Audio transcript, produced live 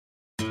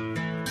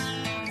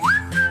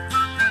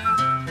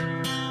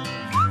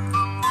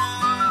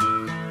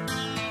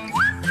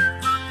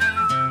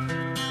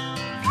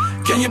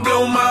you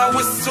blow my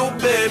whistle,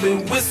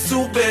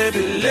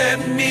 baby,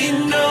 let me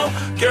know.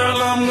 Girl,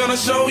 I'm gonna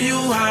show you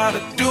how to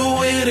do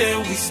it,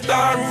 and we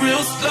start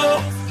real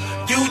slow.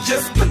 You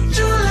just put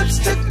your lips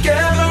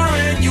together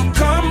and you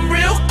come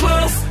real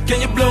close.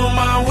 Can you blow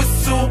my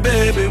whistle,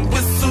 baby,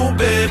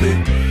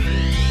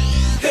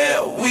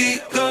 here we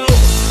go.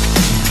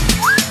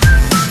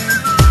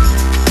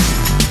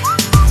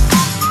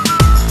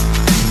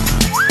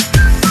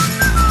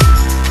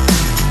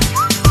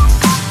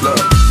 Look,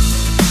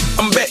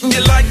 I'm betting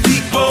you like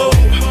people,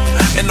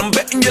 and I'm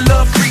betting you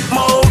love freak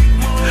mode,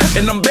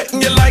 and I'm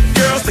betting you like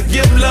girls to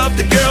give love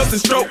to girls and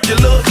stroke your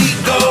little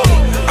ego.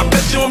 I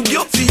bet you I'm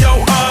guilty, your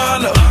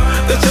honor.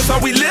 That's just how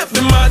we live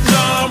in my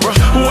genre.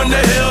 Who in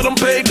the hell done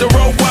paved the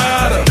road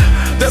wider?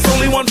 There's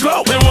only one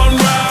flow and one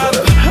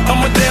rider.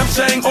 I'm a damn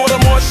shame, order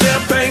more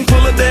champagne,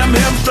 pull a damn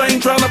hamstring,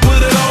 tryna put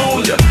it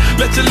on ya.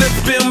 Let your lips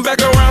spin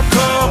back around,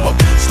 come up.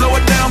 Slow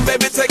it down,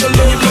 baby, take a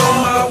look. Blow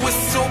my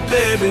whistle,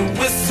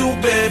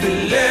 baby,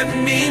 let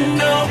me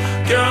know.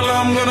 Girl,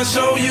 I'm gonna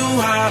show you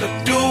how to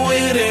do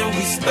it, and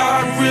we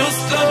start real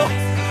slow.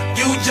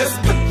 You just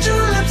put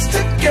your lips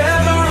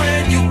together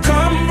and you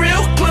come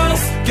real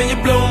close. Can you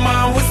blow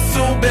my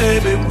whistle,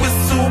 baby,